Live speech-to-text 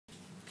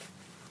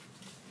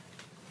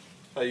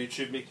Hey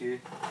YouTube, Mick here.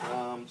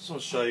 Just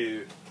want to show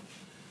you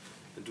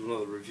and do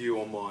another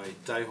review on my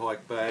day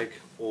hike bag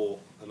or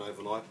an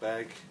overnight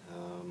bag.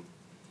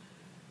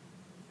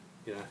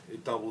 You know,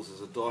 it doubles as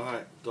a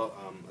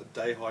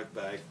day hike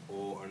bag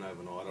or an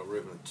overnighter or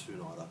even a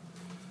two-nighter.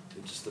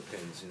 It just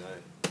depends, you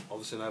know.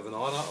 Obviously an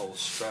overnighter, I'll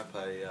strap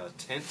a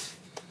tent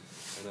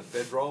and a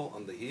bedroll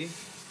under here,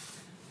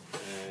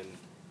 and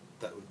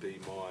that would be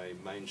my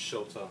main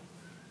shelter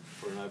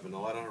for an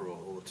overnighter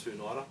or a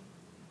two-nighter.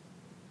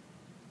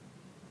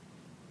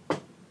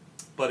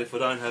 But if I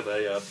don't have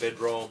a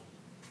bedroll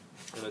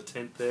and a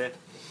tent there,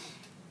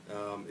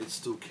 it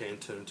still can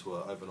turn into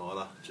an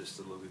overnighter, just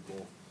a little bit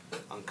more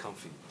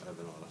uncomfy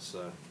overnighter. So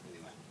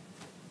anyway,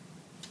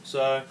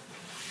 so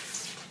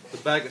the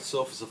bag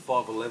itself is a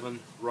 511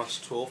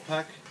 Rust 12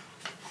 pack.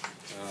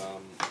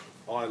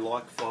 I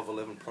like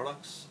 511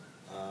 products.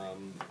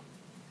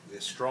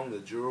 They're strong, they're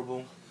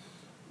durable,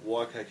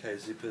 YKK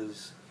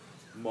zippers,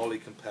 MOLLE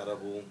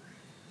compatible.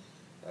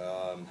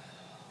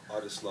 I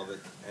just love it,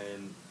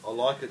 and I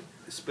like it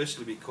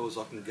especially because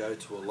I can go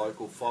to a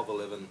local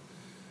 511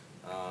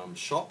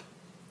 shop,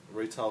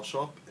 retail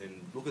shop,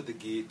 and look at the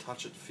gear,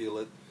 touch it, feel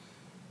it,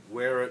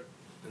 wear it,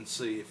 and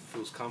see if it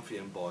feels comfy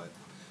and buy it.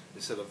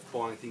 Instead of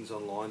buying things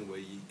online where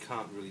you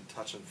can't really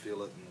touch and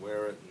feel it and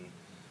wear it, and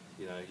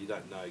you know, you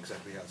don't know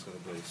exactly how it's going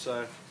to be.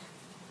 So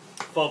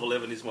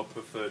 511 is my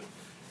preferred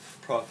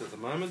product at the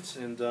moment,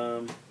 and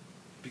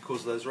because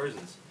of those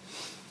reasons.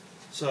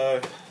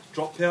 So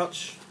drop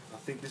pouch.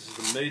 I think this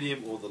is the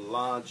medium or the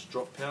large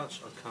drop pouch,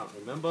 I can't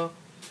remember,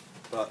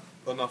 but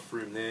enough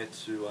room there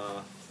to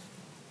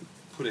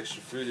put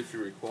extra food if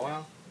you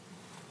require,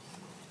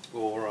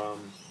 or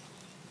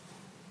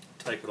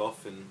take it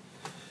off and,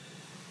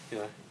 you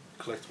know,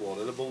 collect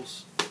wild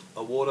edibles.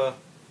 A water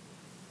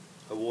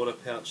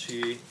pouch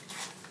here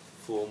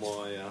for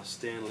my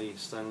Stanley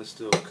stainless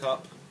steel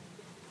cup,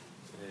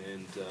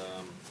 and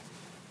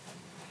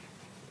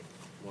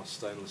my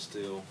stainless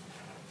steel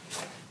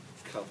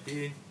cup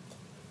here.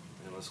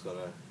 And I've just got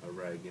a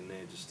rag in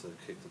there just to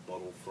keep the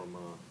bottle from,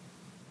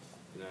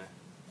 you know,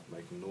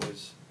 making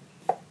noise.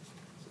 So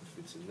it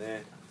fits in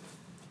there,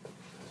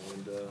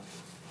 and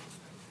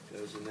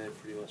goes in there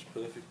pretty much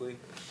perfectly.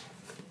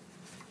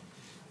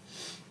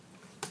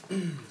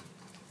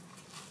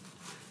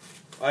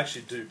 I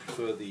actually do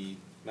prefer the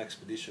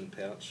Maxpedition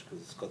pouch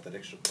because it's got that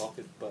extra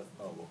pocket, but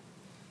oh well,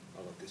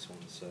 I got this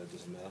one, so it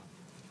doesn't matter.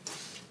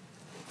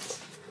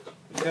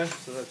 Okay,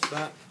 so that's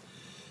that.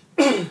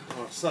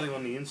 Alright, starting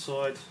on the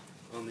inside,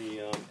 on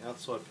the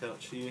outside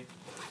pouch here.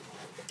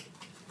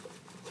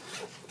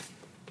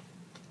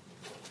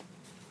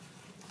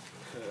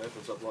 Okay, it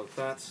opens up like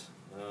that.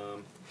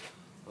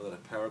 I've got a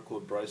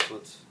paracord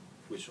bracelet,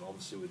 which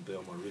obviously would be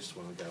on my wrist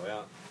when I go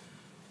out.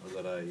 I've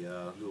got a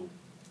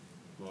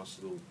nice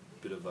little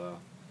bit of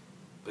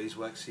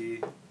beeswax here.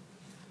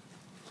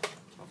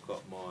 I've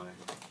got my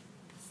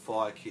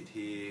fire kit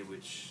here,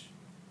 which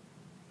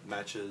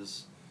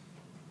matches.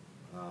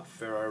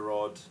 Ferro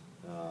rod,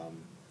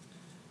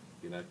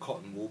 you know,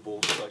 cotton wool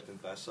balls soaked in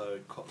basso,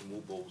 cotton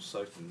wool balls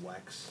soaked in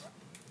wax.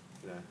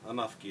 You know,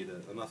 enough gear,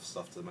 enough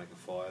stuff to make a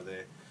fire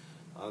there.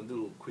 A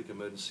little quick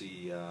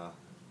emergency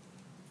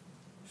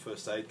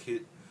first aid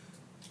kit,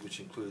 which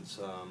includes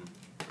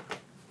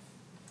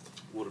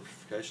water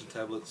purification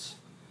tablets,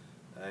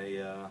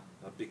 a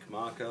Bic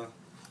marker,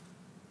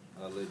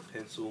 a lead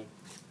pencil,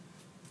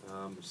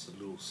 just a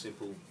little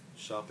simple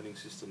sharpening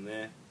system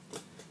there.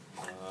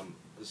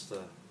 Just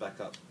a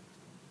backup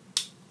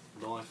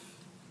knife,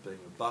 being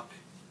a buck.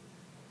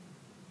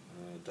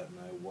 Don't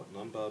know what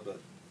number, but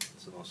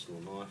it's a nice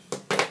little knife.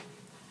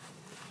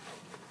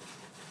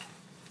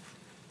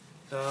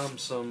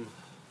 Some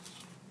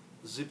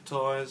zip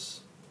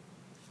ties,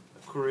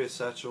 a courier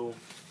satchel,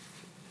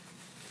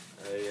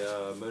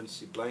 a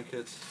emergency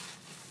blanket,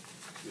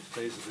 which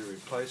needs to be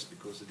replaced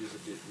because it is a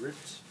bit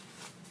ripped.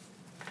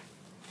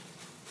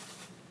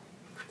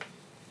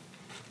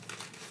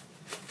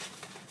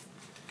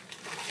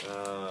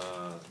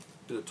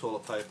 Bit of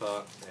toilet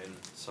paper and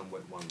some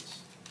wet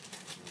ones.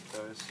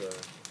 Okay, so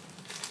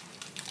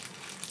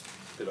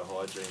bit of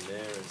hygiene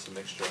there and some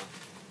extra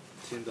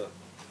tinder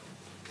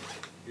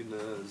in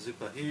the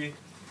zipper here.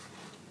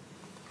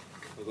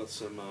 I've got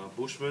some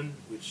Bushman,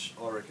 which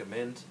I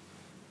recommend.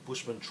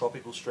 Bushman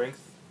Tropical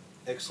Strength,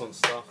 excellent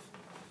stuff.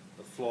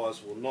 The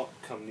flies will not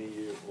come near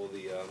you, or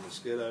the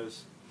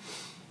mosquitoes.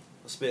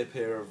 A spare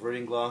pair of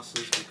reading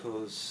glasses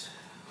because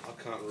I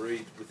can't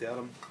read without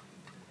them.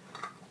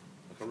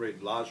 I can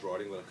read large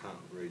writing, but I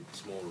can't read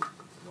small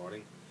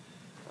writing.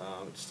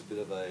 Just a bit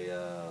of a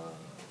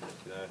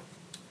you know,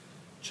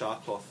 char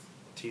cloth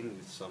tin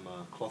with some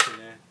cloth in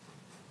there.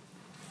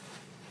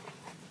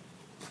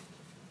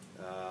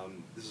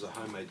 This is a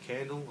homemade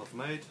candle I've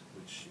made,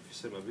 which if you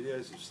see my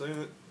videos you've seen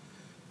it.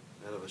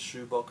 Out of a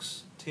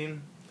shoebox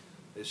tin.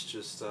 It's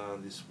just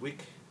this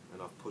wick,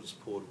 and I've just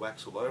poured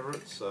wax all over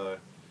it. So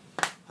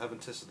I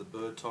haven't tested the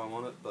bird time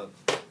on it, but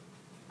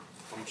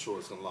I'm sure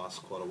it's going to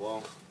last quite a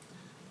while.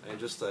 And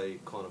just a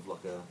kind of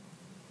like a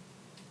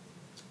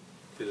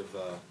bit of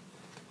a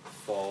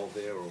file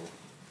there, or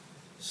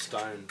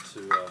stone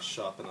to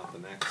sharpen up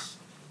an axe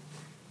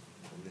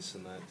and this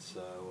and that.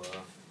 So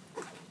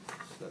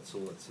that's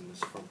all that's in this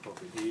front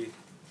pocket here.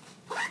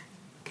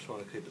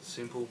 Trying to keep it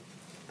simple.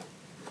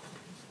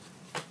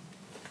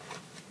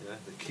 You know,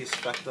 the KISS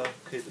factor,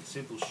 keep it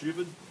simple,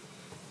 stupid.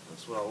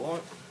 That's what I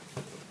like.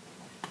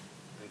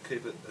 And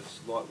keep it as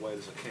lightweight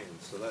as I can.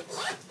 So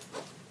that's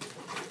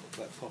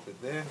that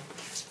pocket there.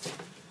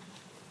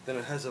 Then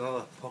it has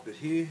another pocket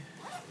here.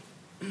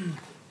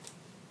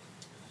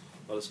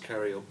 I just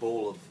carry a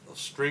ball of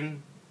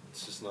string.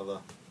 It's just another,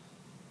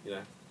 you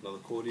know, another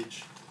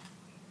cordage.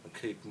 I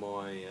keep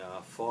my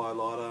fire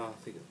lighter. I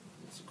think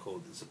what's it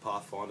called? It's a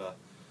Pathfinder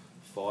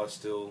fire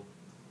still.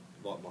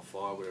 Light my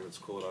fire, whatever it's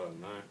called. I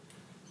don't know.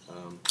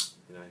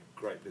 You know,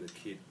 great bit of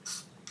kit.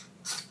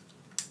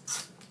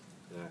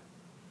 You know,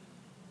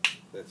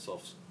 that's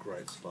off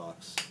great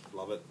sparks.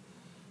 Love it.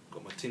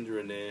 Got my tinder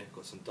in there.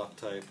 Got some duct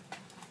tape.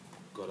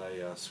 Got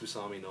a Swiss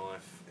Army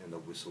knife and a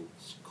whistle.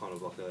 It's kind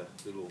of like a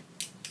little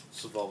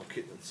survival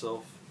kit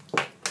itself.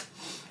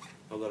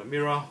 I've got a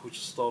mirror which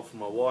I stole from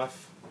my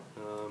wife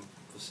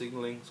for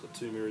signalling. It's got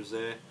 2 mirrors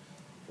there.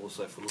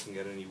 Also for looking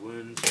at any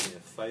wounds on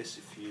your face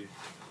if you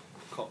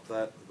cop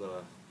that. I've got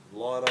a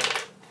lighter.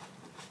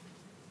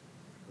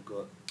 I've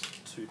got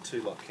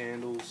two like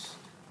candles.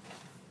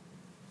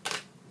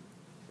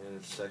 And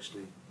it's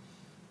actually,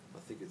 I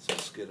think it's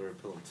mosquito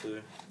repellent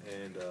too.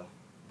 And a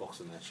box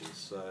of matches.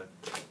 So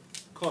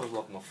kind of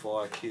like my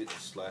fire kit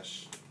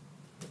slash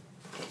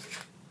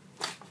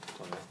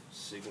kind of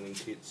signalling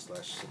kit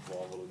slash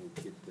survival little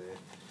kit there.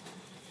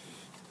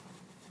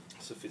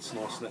 So it fits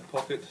nice in that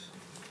pocket.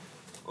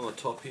 On the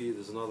top here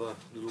there's another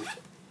little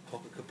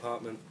pocket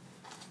compartment.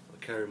 I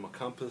carry my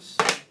compass.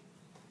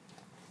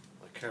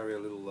 I carry a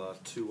little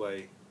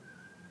 2-way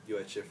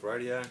UHF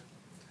radio.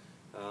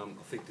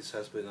 I think this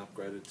has been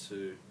upgraded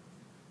to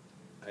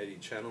 80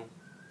 channel.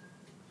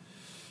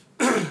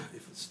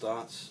 If it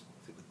starts,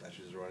 I think the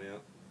batteries are running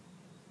out.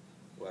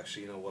 Well,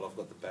 actually, you know what? I've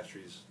got the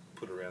batteries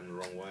put around the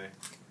wrong way,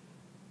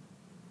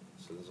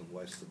 so it doesn't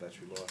waste the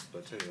battery life.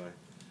 But anyway,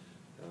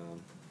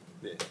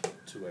 yeah,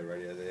 2-way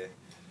radio there.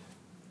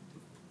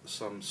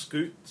 Some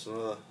scoot, it's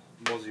another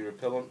mozzie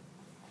repellent,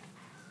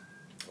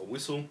 a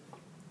whistle,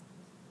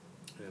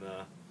 and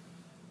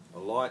a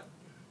light.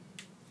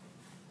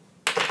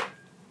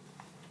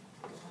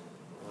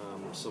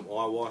 Some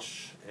eye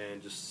wash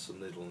and just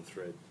some needle and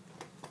thread.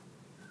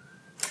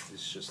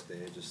 It's just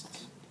there,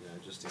 just you know,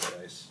 just in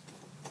case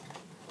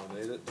I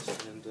need it.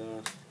 And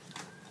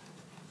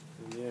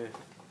yeah.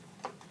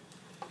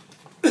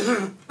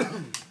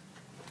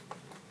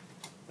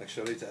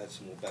 Actually, I need to add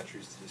some more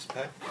batteries to this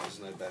pack. There's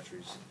no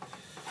batteries.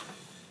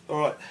 All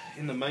right,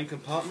 in the main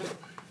compartment.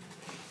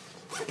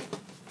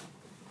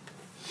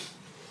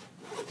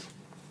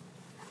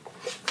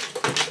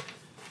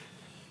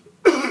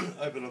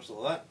 Open up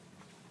like that.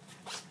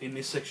 In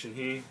this section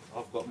here,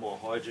 I've got my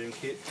hygiene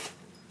kit,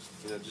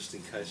 you know, just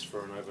in case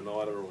for an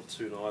overnighter or a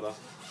 2-nighter.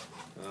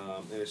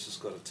 And it's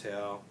just got a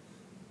towel,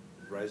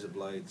 razor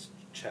blades,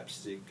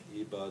 chapstick,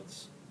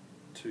 earbuds,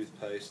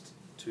 toothpaste,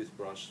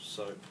 toothbrush,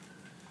 soap,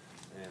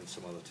 and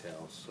some other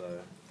towels.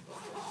 So,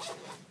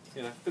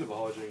 you know, a bit of a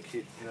hygiene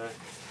kit, you know.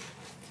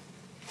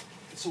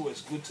 It's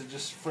always good to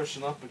just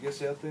freshen up, I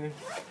guess, out there.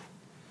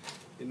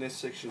 In this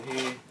section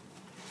here,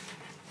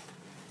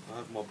 I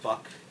have my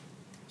buck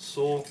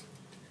saw.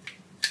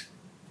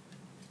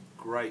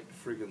 Great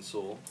friggin'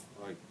 saw,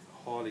 I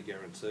highly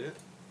guarantee it.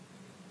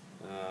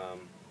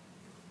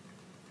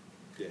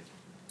 Yeah,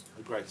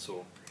 a great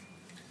saw.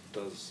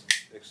 Does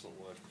excellent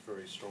work,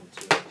 very strong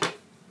too.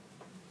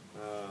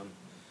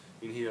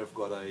 In here I've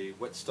got a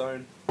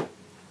whetstone,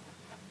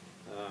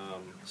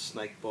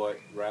 snake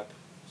bite wrap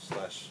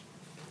slash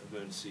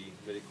emergency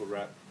medical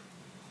wrap,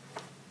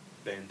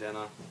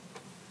 bandana,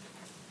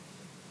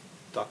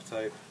 duct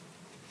tape,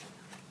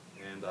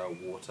 and a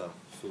water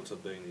filter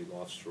being the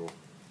life straw.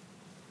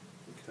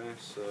 Okay,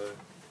 so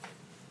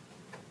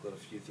I've got a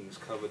few things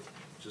covered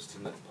just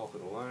in that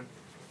pocket alone.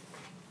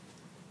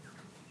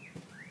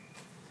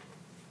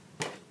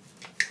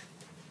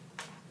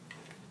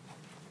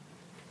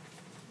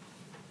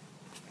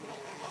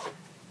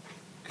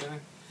 Okay,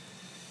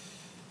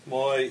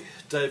 my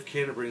Dave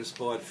Canterbury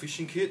inspired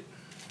fishing kit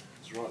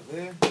is right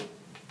there.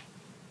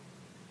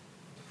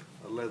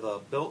 A leather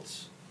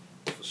belt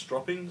for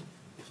stropping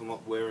if I'm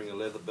not wearing a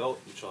leather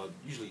belt, which I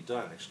usually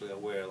don't actually. I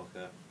wear like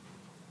a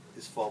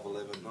this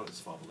 511, not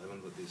this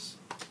 511, but this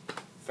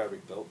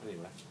fabric belt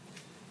anyway.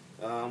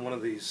 One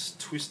of these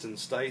twist and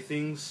stay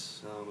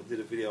things. I did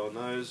a video on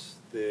those.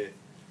 They're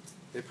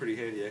pretty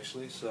handy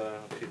actually, so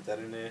I'll keep that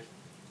in there.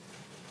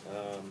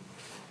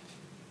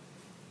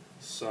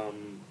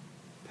 Some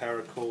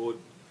paracord.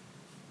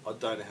 I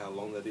don't know how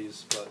long that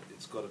is, but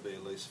it's got to be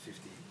at least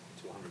 50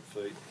 to 100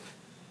 feet.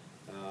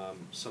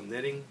 Some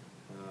netting.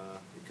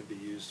 It can be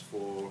used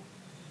for,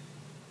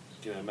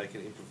 you know, make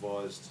an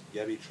improvised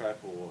yabby trap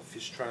or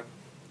fish trap,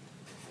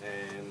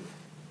 and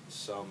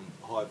some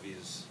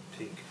high-vis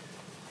pink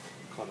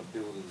kind of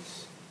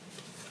builder's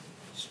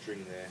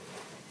string there.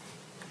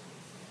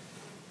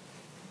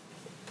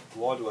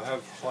 Why do I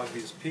have high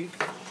vis pink?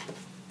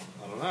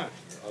 I don't know.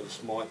 I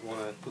just might want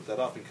to put that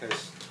up in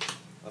case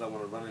I don't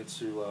want to run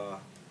into all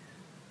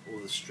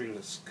the string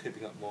that's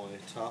keeping up my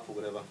tarp or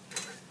whatever.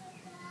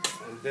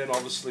 And then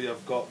obviously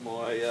I've got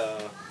my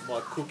my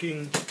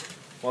cooking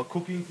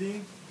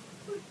thing.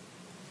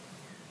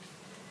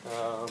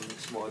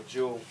 It's my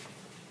dual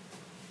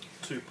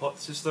 2-pot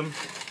system.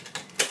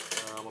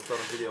 I've done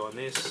a video on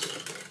this.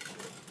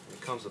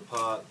 It comes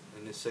apart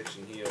in this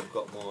section here. I've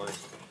got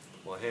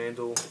my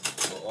handle,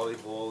 my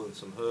olive oil and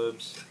some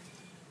herbs.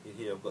 In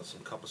here I've got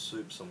some cup of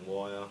soup, some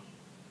wire,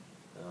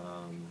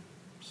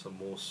 some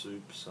more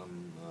soup,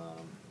 some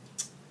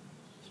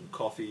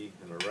coffee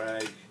and a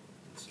rag,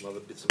 and some other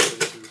bits and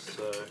pieces.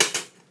 So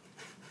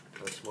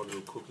that's my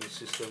little cooking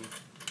system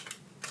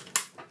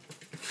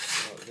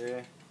right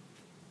there.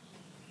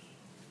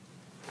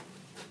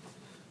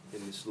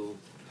 In this little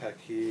pack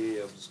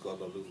here, I've just got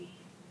a little,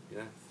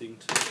 thing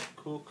to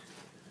cook.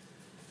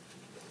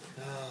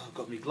 I've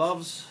got my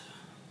gloves.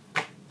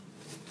 I've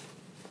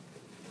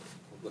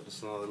got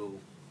just another little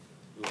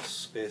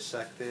spare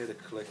sack there to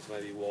collect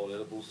maybe wild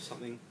edibles or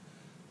something.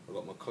 I've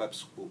got my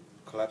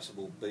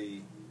collapsible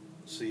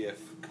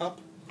BCF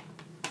cup.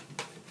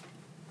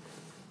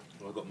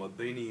 I've got my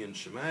beanie and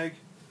shemag.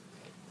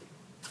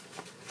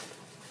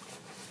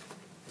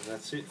 And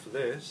that's it for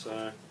there.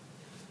 So,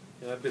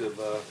 a bit of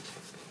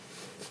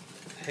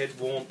head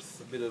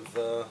warmth, a bit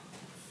of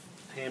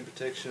hand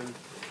protection,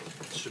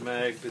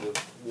 shemag, bit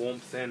of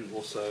warmth, and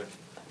also,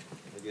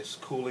 I guess,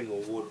 cooling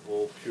or water,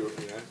 or pure,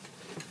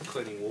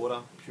 cleaning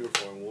water,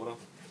 purifying water,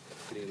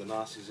 getting the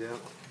nasties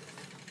out.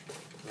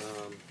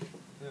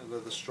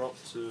 Leather strop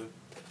to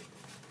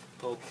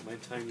help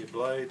maintain your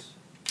blade,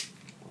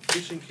 my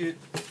fishing kit,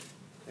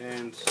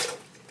 and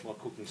my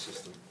cooking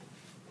system.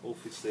 All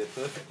fits there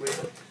perfectly.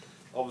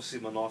 Obviously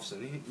my knife's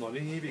not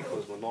in here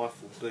because my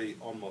knife will be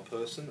on my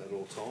person at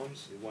all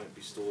times. It won't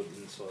be stored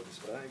inside this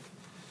bag.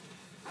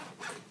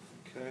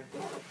 Okay.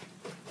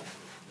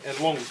 And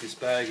along with this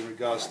bag, in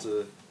regards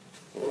to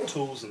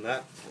tools and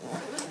that,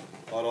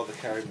 I'd either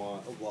carry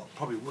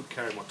probably would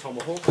carry my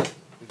tomahawk.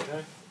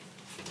 Okay.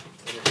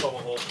 And the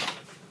tomahawk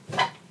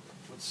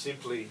would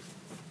simply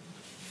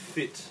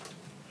fit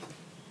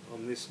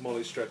on this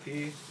molly strap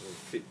here.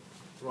 It'll fit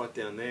right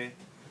down there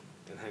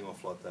and hang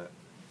off like that.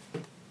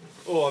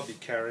 Or I'd be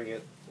carrying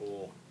it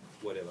or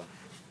whatever.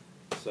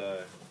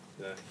 So,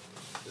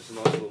 there's a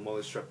nice little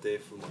molly strap there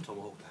for my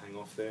tomahawk to hang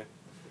off there.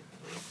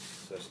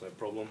 So that's no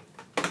problem.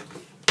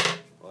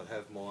 I'd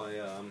have my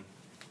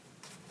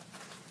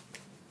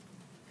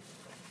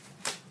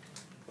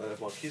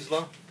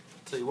Kisler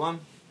T1,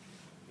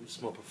 which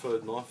is my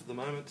preferred knife at the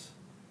moment.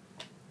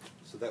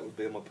 So that would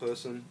be on my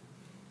person,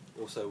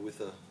 also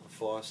with a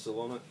fire still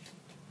on it.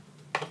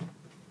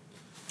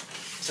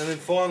 And then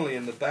finally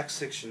in the back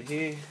section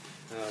here,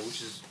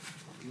 which is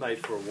made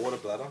for a water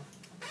bladder,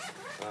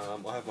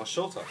 I have my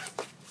shelter.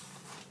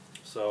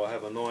 So I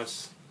have a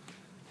nice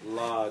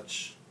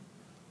large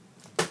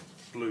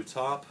blue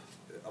tarp.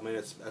 I mean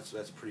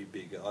that's pretty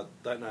big. I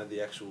don't know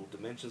the actual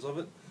dimensions of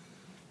it,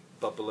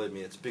 but believe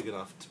me, it's big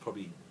enough to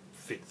probably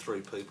fit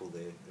 3 people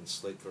there and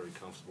sleep very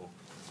comfortable.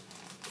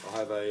 I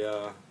have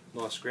a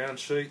nice ground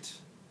sheet.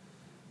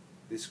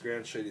 This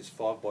ground sheet is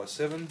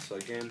 5x7, so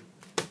again,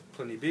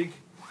 plenty big.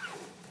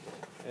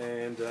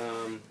 And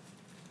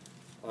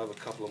I have a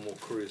couple of more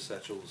courier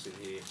satchels in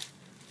here.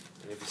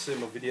 And if you see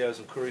my videos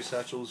on courier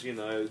satchels,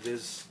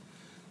 there's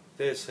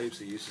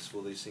heaps of uses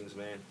for these things,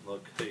 man.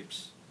 Like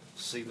heaps.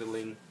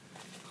 Signalling,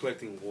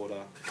 collecting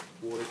water,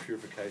 water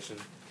purification,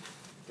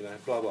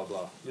 blah blah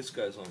blah. List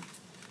goes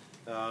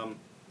on.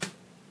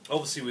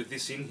 Obviously with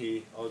this in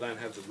here, I don't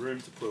have the room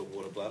to put a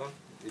water bladder.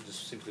 It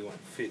just simply won't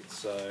fit.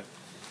 So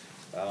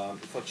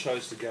if I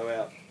chose to go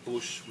out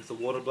bush with a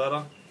water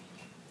bladder,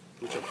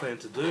 which I plan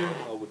to do,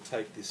 I would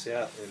take this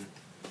out and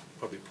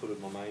probably put it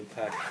in my main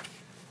pack.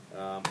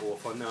 Or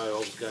if I know I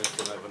was going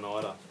for an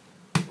overnighter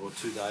or a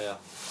 2-dayer,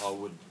 I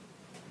would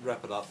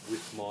wrap it up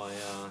with my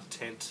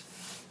tent,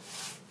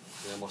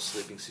 my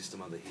sleeping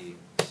system under here.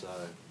 So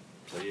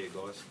yeah,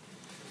 guys.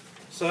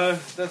 So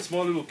that's my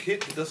little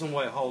kit. It doesn't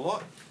weigh a whole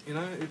lot.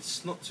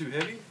 It's not too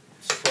heavy,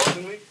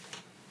 surprisingly.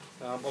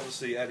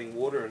 Obviously, adding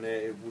water in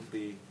there, it would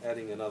be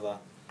adding another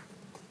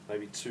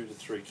maybe 2 to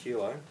 3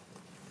 kilo.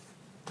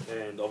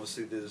 And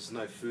obviously, there's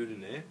no food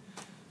in there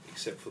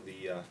except for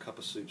the cup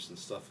of soups and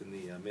stuff in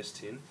the mess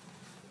tin.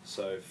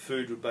 So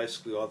food would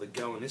basically either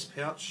go in this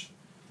pouch,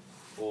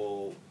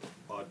 or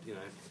I'd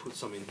put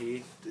some in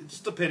here. It's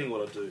depending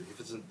what I do. If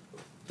it's a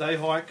day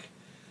hike,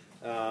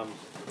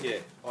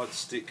 I'd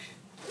stick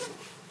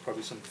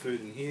probably some food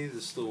in here.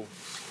 There's still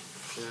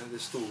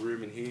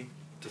room in here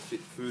to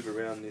fit food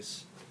around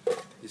this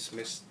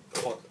mess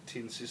pot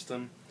tin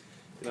system.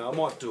 I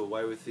might do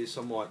away with this.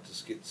 I might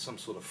just get some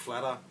sort of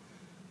flatter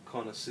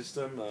kind of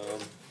system.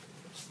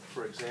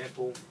 For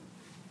example,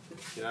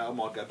 I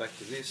might go back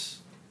to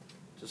this,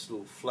 just a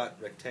little flat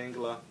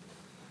rectangular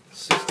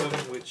system,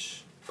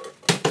 which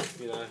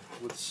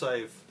would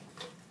save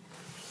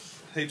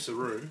heaps of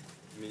room.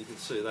 I mean, you can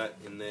see that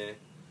in there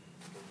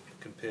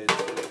compared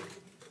to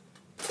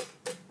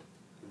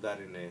that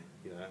in there,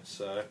 you know.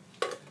 So,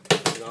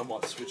 you know, I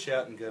might switch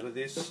out and go to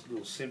this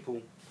little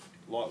simple,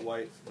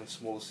 lightweight and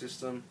smaller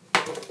system,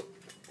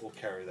 or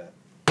carry that.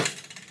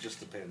 Just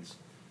depends.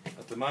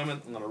 At the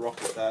moment, I'm going to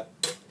rock with that.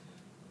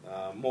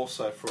 More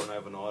so for an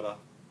overnighter,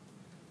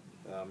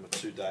 a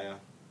 2-dayer,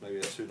 maybe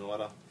a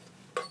 2-nighter.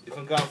 If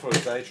I'm going for a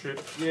day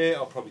trip, yeah,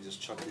 I'll probably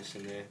just chuck this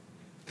in there.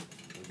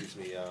 It gives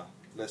me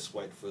less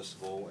weight first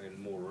of all and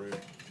more room.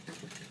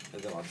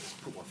 And then I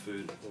just put my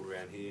food all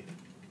around here.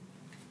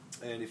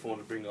 And if I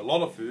want to bring a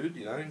lot of food,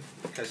 you know, in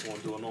case I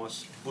want to do a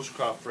nice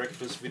bushcraft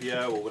breakfast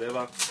video or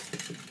whatever,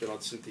 then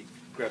I'd simply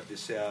grab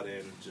this out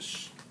and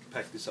just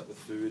pack this up with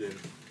food. And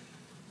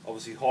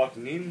obviously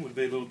hiking in would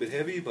be a little bit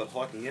heavy, but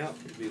hiking out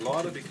would be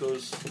lighter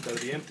because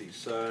they'd be empty.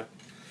 So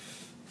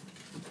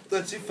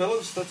that's it,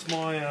 fellas. That's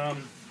my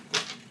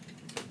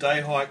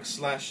day hike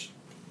slash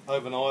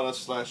overnighter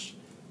slash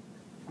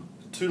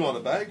 2-nighter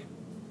bag.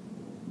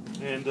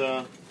 And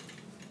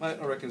mate,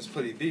 I reckon it's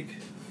pretty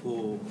big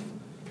for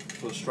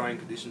Australian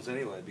conditions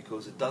anyway,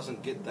 because it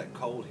doesn't get that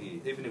cold here.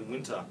 Even in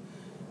winter,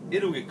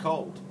 it'll get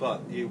cold,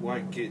 but it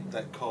won't get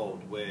that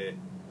cold where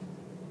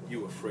you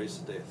will freeze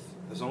to death.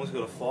 As long as you've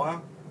got a fire,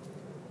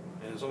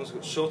 and as long as you've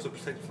got shelter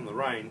protected from the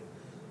rain,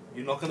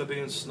 you're not going to be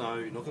in snow,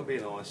 you're not going to be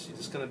in ice, you're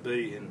just going to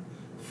be in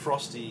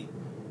frosty,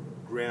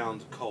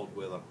 ground, cold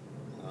weather.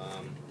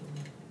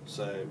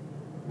 So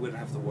we don't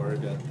have to worry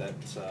about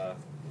that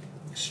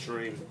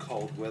extreme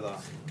cold weather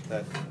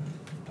that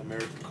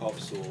American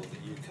cops or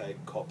the UK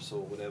cops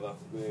or whatever.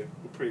 We're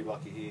pretty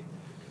lucky here.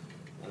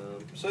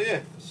 So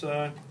yeah,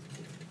 so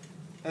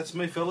that's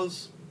me,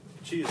 fellas.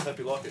 Cheers, hope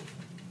you like it.